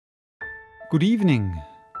Good evening,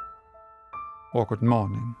 or good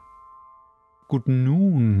morning, good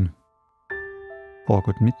noon, or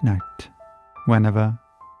good midnight, whenever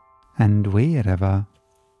and wherever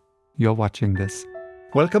you're watching this.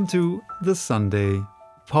 Welcome to the Sunday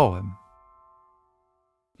Poem.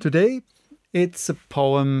 Today, it's a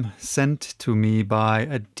poem sent to me by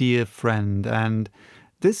a dear friend, and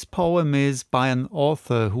this poem is by an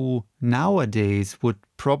author who nowadays would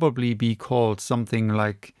probably be called something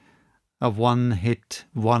like a one-hit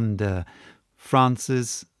wonder,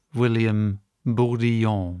 Francis William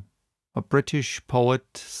Bourdillon, a British poet,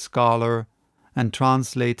 scholar, and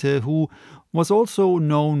translator who was also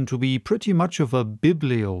known to be pretty much of a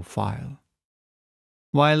bibliophile.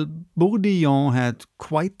 While Bourdillon had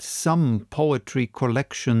quite some poetry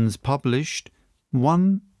collections published,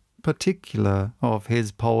 one particular of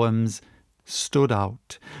his poems stood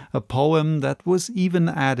out, a poem that was even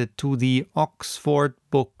added to the Oxford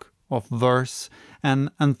Book of Verse, an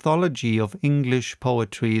anthology of English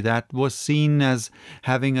poetry that was seen as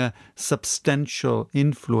having a substantial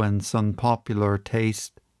influence on popular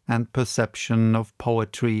taste and perception of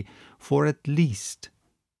poetry for at least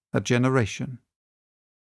a generation.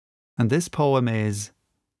 And this poem is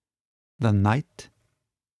 "The Night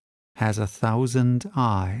Has 1,000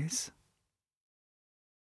 Eyes."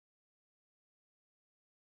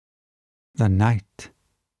 The night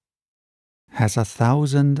has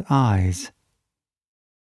 1,000 eyes,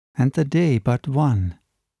 and the day but one.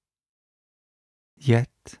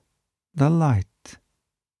 Yet the light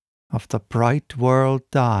of the bright world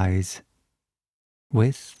dies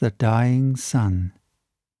with the dying sun.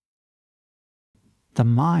 The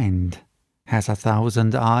mind has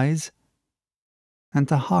 1,000 eyes, and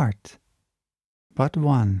the heart but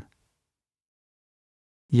one.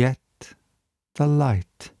 Yet the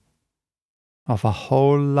light of a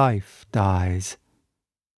whole life dies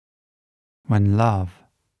when love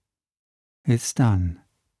is done.